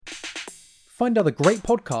Find other great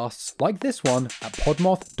podcasts like this one at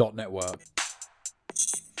podmoth.network.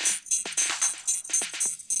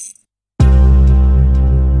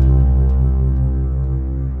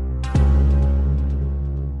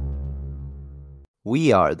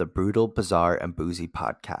 We are the Brutal, Bizarre, and Boozy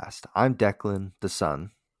podcast. I'm Declan, the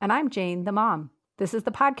son. And I'm Jane, the mom. This is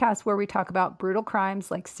the podcast where we talk about brutal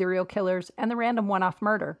crimes like serial killers and the random one-off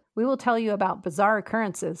murder. We will tell you about bizarre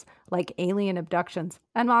occurrences like alien abductions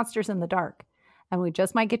and monsters in the dark. And we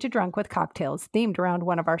just might get you drunk with cocktails themed around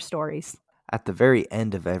one of our stories. At the very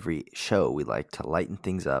end of every show, we like to lighten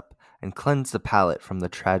things up and cleanse the palate from the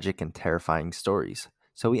tragic and terrifying stories.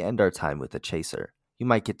 So we end our time with a chaser. You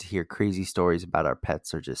might get to hear crazy stories about our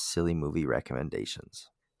pets or just silly movie recommendations.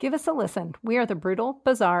 Give us a listen. We are the Brutal,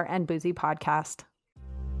 Bizarre, and Boozy podcast.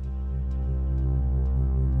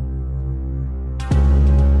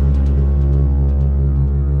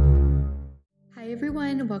 Hi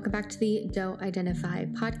everyone, welcome back to the Don't Identify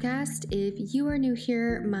podcast. If you are new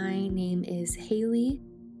here, my name is Haley.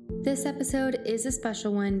 This episode is a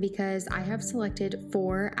special one because I have selected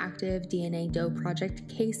 4 active DNA Doe Project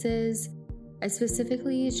cases. I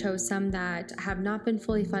specifically chose some that have not been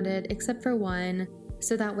fully funded except for one,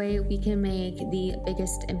 so that way we can make the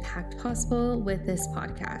biggest impact possible with this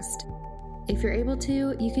podcast. If you're able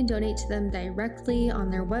to, you can donate to them directly on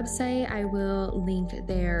their website. I will link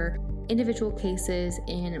their individual cases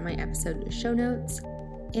in my episode show notes,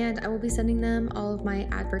 and I will be sending them all of my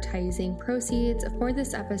advertising proceeds for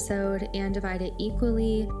this episode and divide it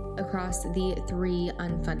equally across the 3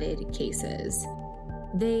 unfunded cases.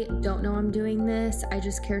 They don't know I'm doing this. I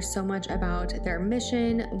just care so much about their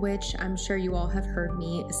mission, which I'm sure you all have heard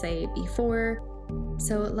me say before.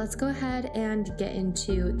 So let's go ahead and get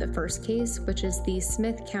into the first case, which is the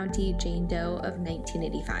Smith County Jane Doe of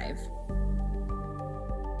 1985.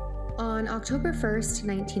 On October 1st,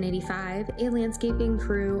 1985, a landscaping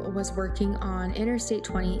crew was working on Interstate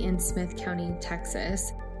 20 in Smith County,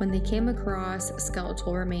 Texas, when they came across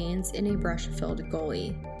skeletal remains in a brush-filled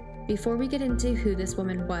gully. Before we get into who this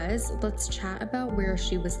woman was, let's chat about where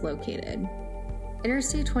she was located.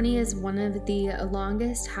 Interstate 20 is one of the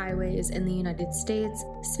longest highways in the United States,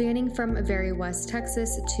 spanning from very West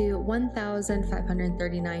Texas to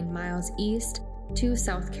 1,539 miles east to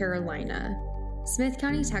South Carolina. Smith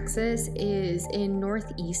County, Texas is in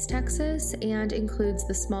northeast Texas and includes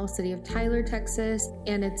the small city of Tyler, Texas,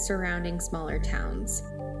 and its surrounding smaller towns.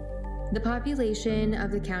 The population of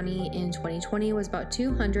the county in 2020 was about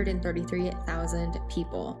 233,000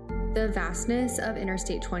 people. The vastness of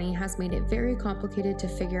Interstate 20 has made it very complicated to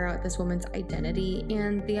figure out this woman's identity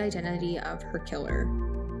and the identity of her killer.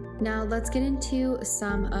 Now let's get into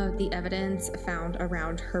some of the evidence found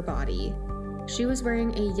around her body. She was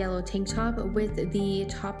wearing a yellow tank top with the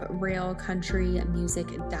Top Rail Country Music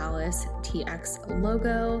Dallas TX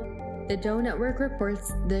logo. The Doe Network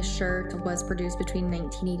reports this shirt was produced between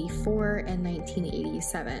 1984 and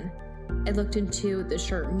 1987. I looked into the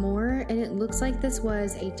shirt more, and it looks like this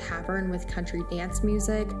was a tavern with country dance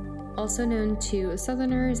music, also known to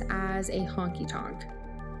Southerners as a honky-tonk.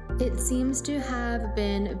 It seems to have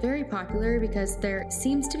been very popular because there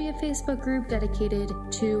seems to be a Facebook group dedicated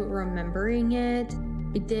to remembering it.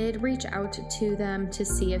 I did reach out to them to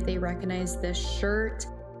see if they recognize this shirt,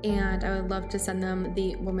 and I would love to send them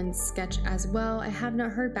the woman's sketch as well. I have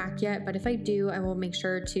not heard back yet, but if I do, I will make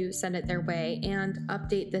sure to send it their way and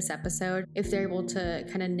update this episode if they're able to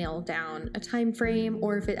kind of nail down a time frame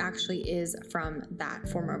or if it actually is from that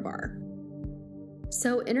former bar.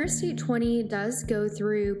 So Interstate 20 does go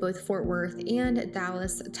through both Fort Worth and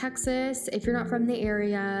Dallas, Texas. If you're not from the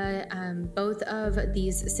area, both of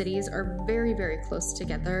these cities are very, very close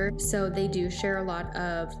together. So they do share a lot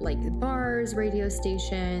of like bars, radio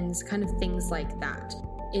stations, kind of things like that.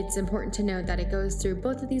 It's important to note that it goes through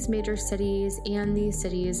both of these major cities, and these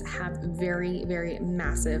cities have very, very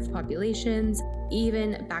massive populations,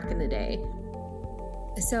 even back in the day.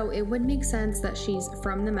 So it would make sense that she's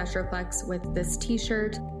from the Metroplex with this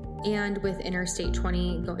t-shirt and with Interstate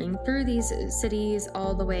 20 going through these cities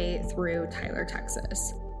all the way through Tyler,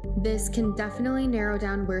 Texas. This can definitely narrow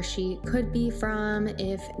down where she could be from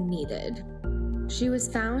if needed. She was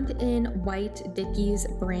found in white Dickies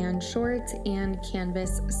brand shorts and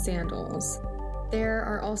canvas sandals. There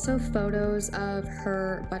are also photos of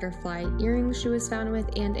her butterfly earrings she was found with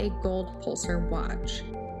and a gold Pulsar watch.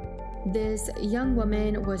 This young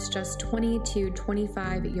woman was just 20 to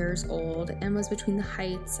 25 years old and was between the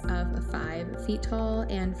heights of 5 feet tall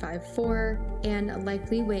and 5'4", and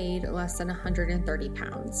likely weighed less than 130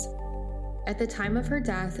 pounds. At the time of her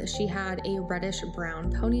death, she had a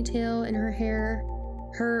reddish-brown ponytail in her hair.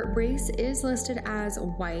 Her race is listed as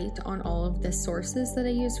white on all of the sources that I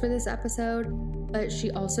used for this episode, but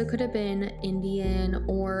she also could have been Indian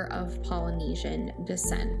or of Polynesian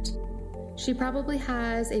descent. She probably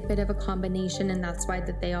has a bit of a combination, and that's why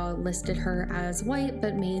that they all listed her as white,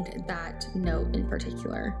 but made that note in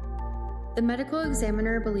particular. The medical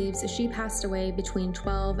examiner believes she passed away between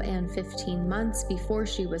 12 and 15 months before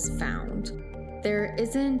she was found. There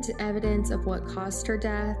isn't evidence of what caused her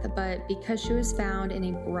death, but because she was found in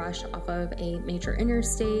a brush off of a major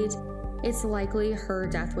interstate, it's likely her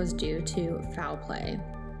death was due to foul play.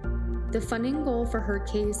 The funding goal for her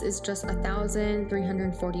case is just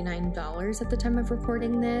 $1,349 at the time of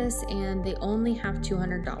recording this, and they only have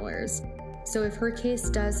 $200. So if her case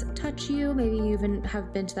does touch you, maybe you even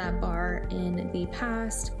have been to that bar in the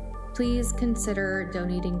past, please consider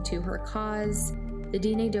donating to her cause. The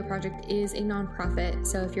DNA Doe Project is a nonprofit,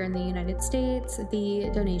 so if you're in the United States, the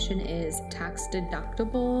donation is tax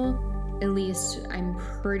deductible. At least I'm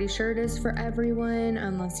pretty sure it is for everyone,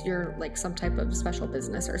 unless you're like some type of special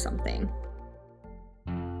business or something.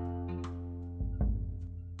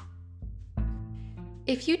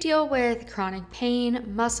 If you deal with chronic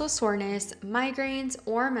pain, muscle soreness, migraines,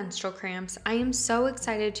 or menstrual cramps, I am so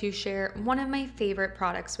excited to share one of my favorite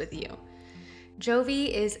products with you. Jovi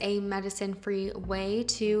is a medicine-free way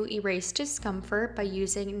to erase discomfort by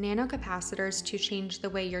using nanocapacitors to change the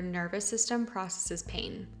way your nervous system processes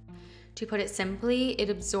pain. To put it simply, it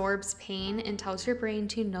absorbs pain and tells your brain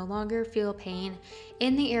to no longer feel pain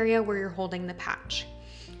in the area where you're holding the patch.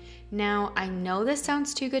 Now, I know this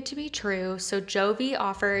sounds too good to be true, so Jovi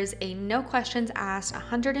offers a no questions asked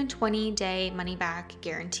 120-day money-back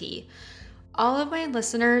guarantee. All of my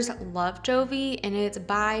listeners love Jovi, and it's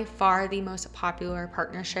by far the most popular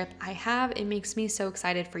partnership I have. It makes me so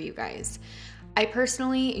excited for you guys. I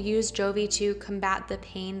personally use Jovi to combat the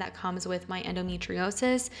pain that comes with my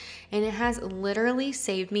endometriosis, and it has literally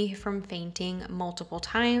saved me from fainting multiple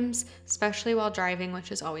times, especially while driving,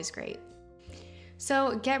 which is always great.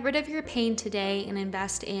 So get rid of your pain today and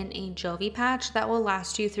invest in a Jovi patch that will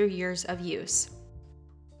last you through years of use.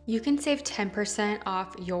 You can save 10%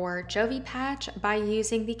 off your Jovi patch by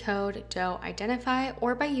using the code DOEIDENTIFY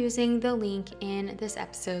or by using the link in this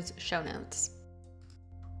episode's show notes.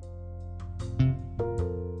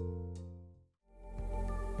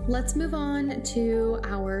 Let's move on to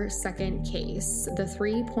our second case, the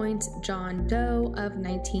 3-point John Doe of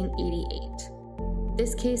 1988.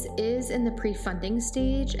 This case is in the pre-funding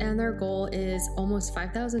stage, and their goal is almost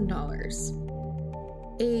 $5,000.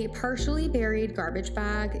 A partially buried garbage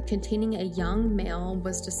bag containing a young male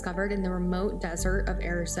was discovered in the remote desert of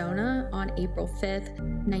Arizona on April 5th,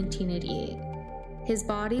 1988. His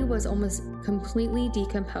body was almost completely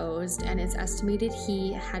decomposed, and it's estimated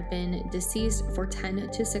he had been deceased for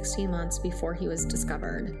 10 to 16 months before he was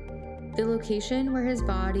discovered. The location where his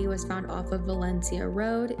body was found off of Valencia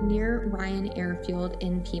Road near Ryan Airfield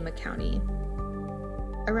in Pima County.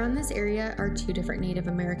 Around this area are 2 different Native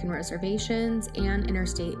American reservations and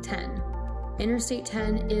Interstate 10. Interstate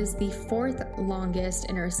 10 is the 4th longest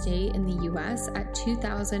interstate in the U.S. at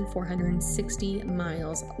 2,460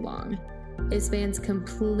 miles long. It spans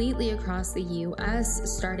completely across the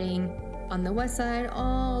U.S., starting on the west side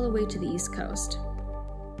all the way to the east coast.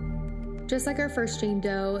 Just like our first Jane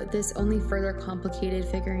Doe, this only further complicated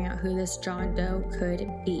figuring out who this John Doe could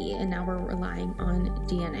be, and now we're relying on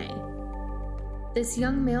DNA. This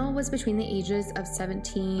young male was between the ages of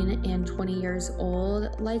 17 and 20 years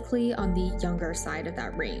old, likely on the younger side of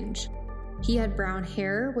that range. He had brown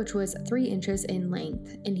hair, which was 3 inches in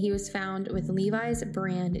length, and he was found with Levi's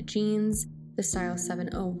brand jeans, the style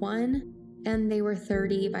 701, and they were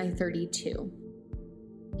 30 by 32.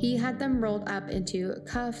 He had them rolled up into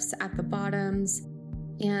cuffs at the bottoms,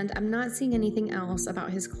 and I'm not seeing anything else about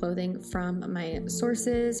his clothing from my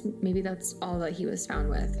sources. Maybe that's all that he was found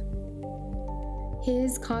with.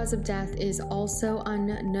 His cause of death is also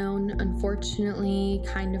unknown, unfortunately,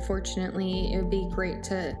 kind of fortunately. It would be great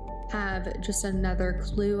to have just another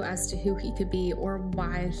clue as to who he could be or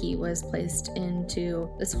why he was placed into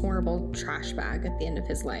this horrible trash bag at the end of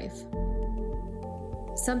his life.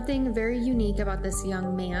 Something very unique about this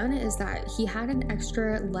young man is that he had an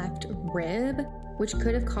extra left rib, which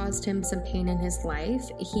could have caused him some pain in his life.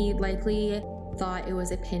 He likely thought it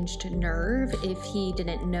was a pinched nerve if he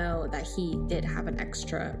didn't know that he did have an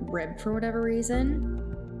extra rib for whatever reason.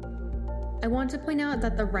 I want to point out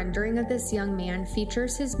that the rendering of this young man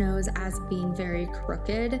features his nose as being very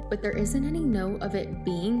crooked, but there isn't any note of it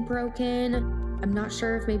being broken. I'm not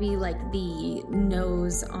sure if maybe like the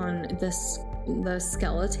nose on the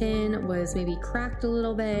skeleton was maybe cracked a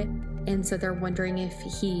little bit, and so they're wondering if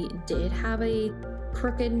he did have a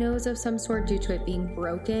crooked nose of some sort due to it being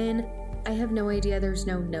broken. I have no idea. There's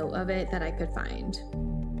no note of it that I could find.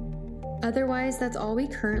 Otherwise, that's all we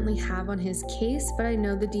currently have on his case, but I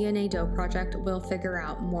know the DNA Doe Project will figure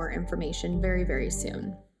out more information very, very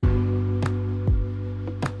soon.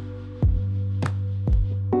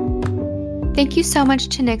 Thank you so much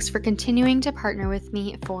to Nix for continuing to partner with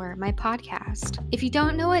me for my podcast. If you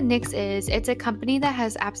don't know what Nix is, it's a company that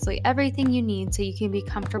has absolutely everything you need so you can be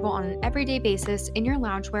comfortable on an everyday basis in your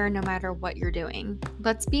loungewear no matter what you're doing.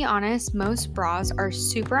 Let's be honest, most bras are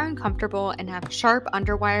super uncomfortable and have sharp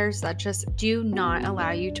underwires that just do not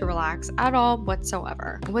allow you to relax at all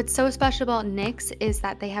whatsoever. What's so special about Nix is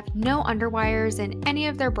that they have no underwires in any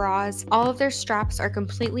of their bras. All of their straps are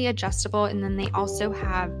completely adjustable, and then they also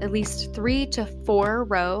have at least 3 to 4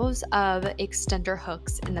 rows of extender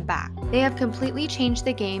hooks in the back. They have completely changed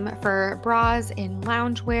the game for bras in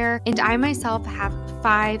loungewear, and I myself have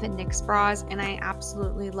 5 Nix bras and I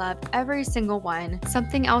absolutely love every single one.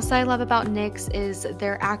 Something else I love about Nix is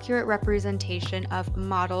their accurate representation of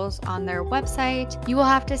models on their website. You will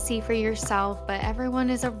have to see for yourself, but everyone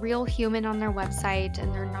is a real human on their website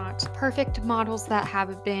and they're not perfect models that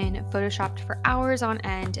have been photoshopped for hours on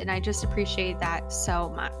end, and I just appreciate that so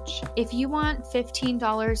much. If you want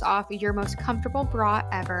 $15 off your most comfortable bra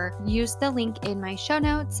ever, use the link in my show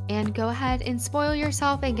notes and go ahead and spoil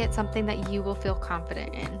yourself and get something that you will feel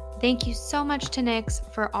confident in. Thank you so much to Nix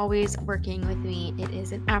for always working with me. It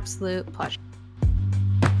is an absolute pleasure.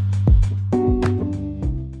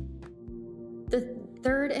 The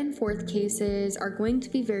third and fourth cases are going to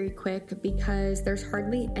be very quick because there's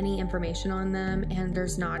hardly any information on them and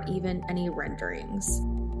there's not even any renderings.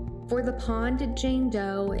 For the Pond Jane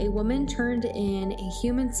Doe, a woman turned in a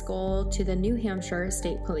human skull to the New Hampshire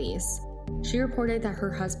State Police. She reported that her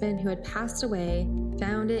husband, who had passed away,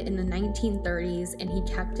 found it in the 1930s and he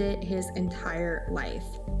kept it his entire life.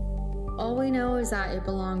 All we know is that it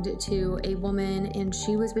belonged to a woman and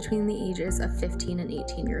she was between the ages of 15 and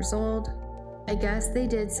 18 years old. I guess they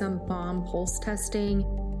did some bomb pulse testing,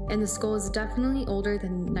 and the skull is definitely older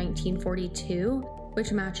than 1942,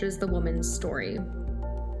 which matches the woman's story.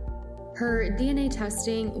 Her DNA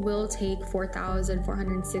testing will take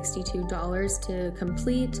 $4,462 to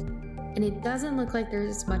complete, and it doesn't look like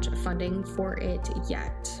there's much funding for it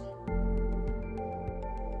yet.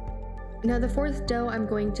 Now, the fourth doe I'm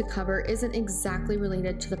going to cover isn't exactly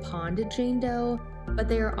related to the Pond Jane Doe, but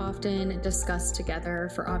they are often discussed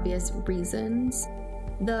together for obvious reasons.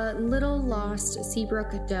 The Little Lost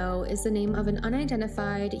Seabrook Doe is the name of an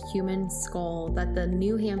unidentified human skull that the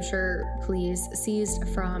New Hampshire police seized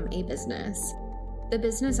from a business. The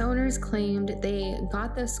business owners claimed they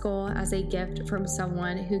got the skull as a gift from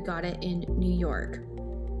someone who got it in New York.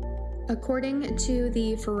 According to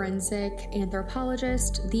the forensic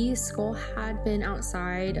anthropologist, the skull had been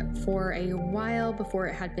outside for a while before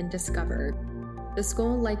it had been discovered. The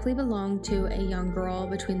skull likely belonged to a young girl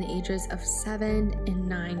between the ages of 7 and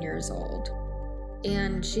 9 years old,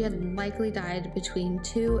 and she had likely died between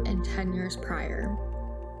 2 and 10 years prior.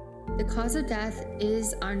 The cause of death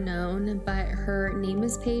is unknown, but her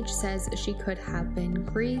NamUs page says she could have been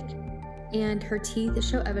Greek, and her teeth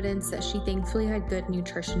show evidence that she thankfully had good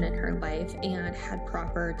nutrition in her life and had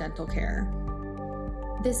proper dental care.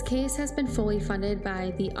 This case has been fully funded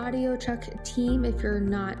by the AudioChuck team. If you're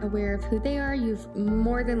not aware of who they are, you've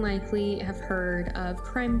more than likely have heard of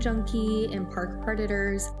Crime Junkie and Park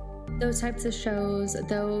Predators. Those types of shows,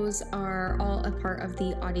 those are all a part of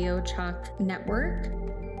the AudioChuck network.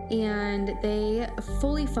 And they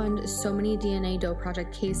fully fund so many DNA Doe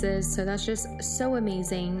Project cases, so that's just so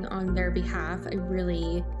amazing on their behalf. I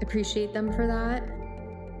really appreciate them for that.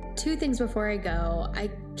 2 things before I go.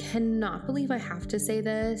 I cannot believe I have to say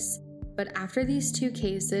this, but after these 2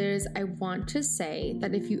 cases, I want to say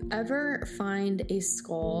that if you ever find a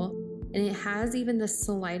skull and it has even the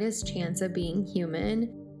slightest chance of being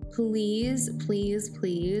human, please, please,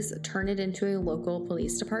 please turn it into a local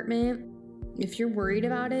police department. If you're worried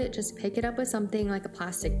about it, just pick it up with something like a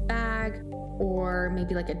plastic bag or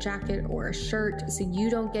maybe like a jacket or a shirt so you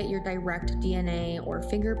don't get your direct DNA or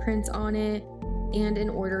fingerprints on it, and in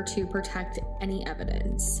order to protect any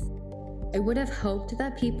evidence. I would have hoped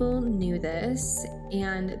that people knew this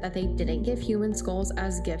and that they didn't give human skulls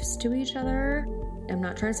as gifts to each other. I'm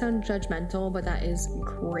not trying to sound judgmental, but that is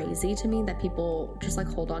crazy to me that people just like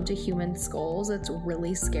hold on to human skulls. It's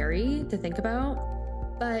really scary to think about.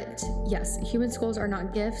 But yes, human skulls are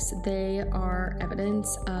not gifts. They are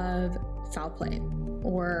evidence of foul play,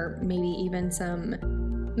 or maybe even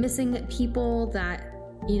some missing people that,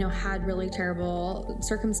 you know, had really terrible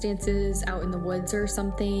circumstances out in the woods or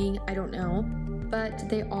something. I don't know. but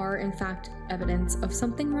they are in fact evidence of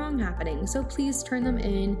something wrong happening. So please turn them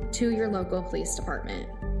in to your local police department.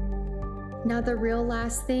 Now, the real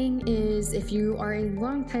last thing is, if you are a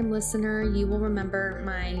longtime listener, you will remember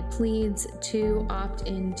my pleads to opt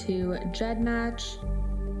into GEDmatch.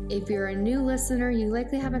 If you're a new listener, you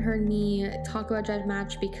likely haven't heard me talk about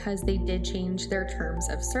GEDmatch because they did change their terms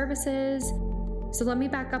of services. So let me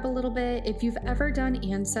back up a little bit. If you've ever done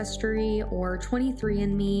Ancestry or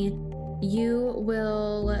 23andMe, you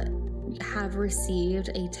will have received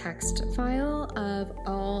a text file of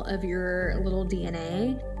all of your little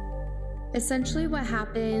DNA. Essentially what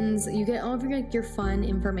happens, you get all of your fun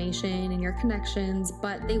information and your connections,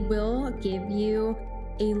 but they will give you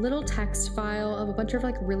a little text file of a bunch of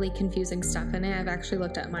really really stuff in it. I've actually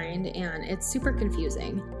looked at mine and it's super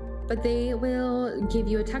confusing. But they will give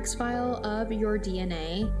you a text file of your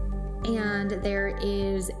DNA, and there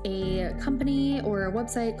is a company or a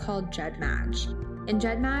website called GEDmatch. And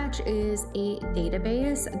GEDmatch is a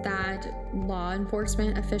database that law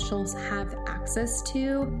enforcement officials have access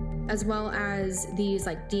to, as well as these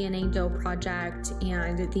DNA Doe Project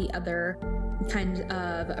and the other kind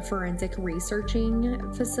of forensic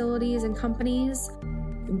researching facilities and companies.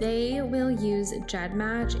 They will use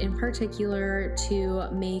GEDmatch in particular to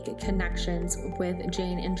make connections with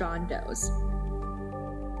Jane and John Does.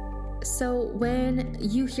 So when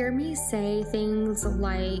you hear me say things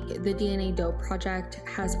like the DNA Doe Project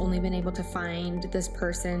has only been able to find this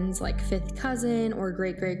person's fifth cousin or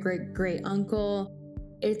great uncle,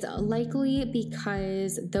 it's likely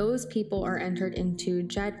because those people are entered into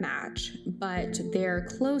GEDmatch, but their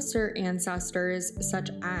closer ancestors,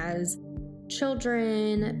 such as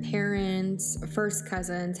children, parents, first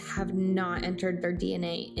cousins, have not entered their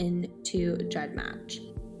DNA into GEDmatch.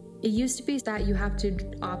 It used to be that you have to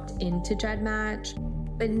opt into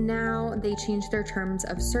GEDmatch, but now they changed their terms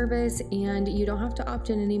of service and you don't have to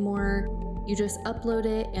opt in anymore. You just upload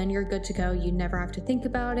it and you're good to go. You never have to think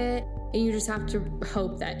about it, and you just have to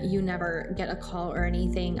hope that you never get a call or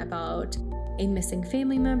anything about a missing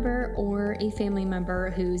family member or a family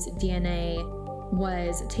member whose DNA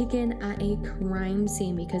was taken at a crime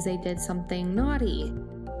scene because they did something naughty.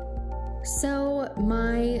 So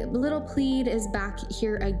my little plead is back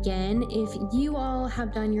here again. If you all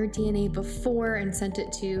have done your DNA before and sent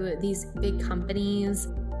it to these big companies,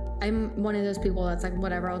 I'm one of those people that's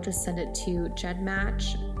whatever, I'll just send it to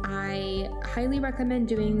GEDmatch. I highly recommend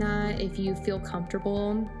doing that if you feel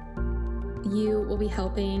comfortable. You will be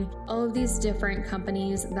helping all of these different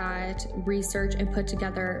companies that research and put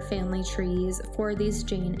together family trees for these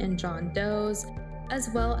Jane and John Does, as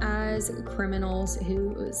well as criminals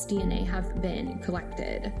whose DNA have been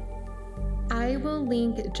collected. I will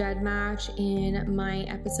link GEDmatch in my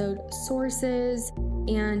episode sources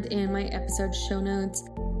and in my episode show notes,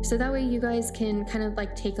 so that way you guys can kind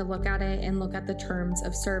of take a look at it and look at the terms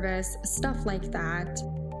of service, stuff like that.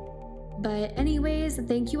 But anyways,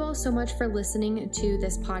 thank you all so much for listening to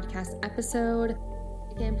this podcast episode.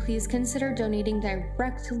 Again, please consider donating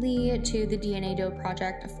directly to the DNA Doe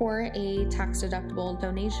Project for a tax-deductible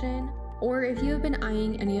donation. Or if you have been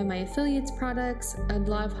eyeing any of my affiliates' products, a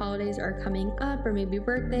lot of holidays are coming up, or maybe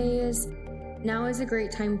birthdays, now is a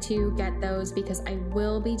great time to get those because I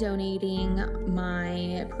will be donating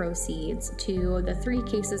my proceeds to the 3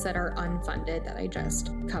 cases that are unfunded that I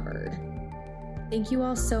just covered. Thank you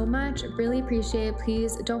all so much. Really appreciate it.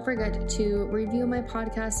 Please don't forget to review my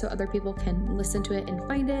podcast so other people can listen to it and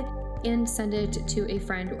find it, and send it to a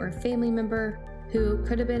friend or family member who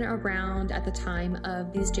could have been around at the time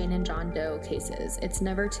of these Jane and John Doe cases. It's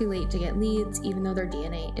never too late to get leads, even though their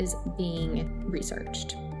DNA is being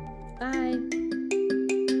researched. Bye.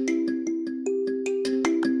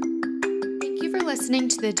 Listening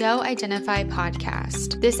to the Doe Identify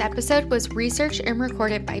podcast. This episode was researched and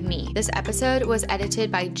recorded by me. This episode was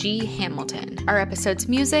edited by G. Hamilton. Our episode's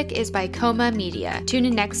music is by Coma Media. Tune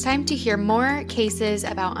in next time to hear more cases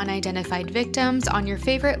about unidentified victims on your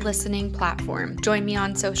favorite listening platform. Join me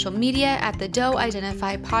on social media at the Doe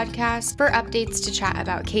Identify podcast for updates to chat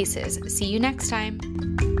about cases. See you next time.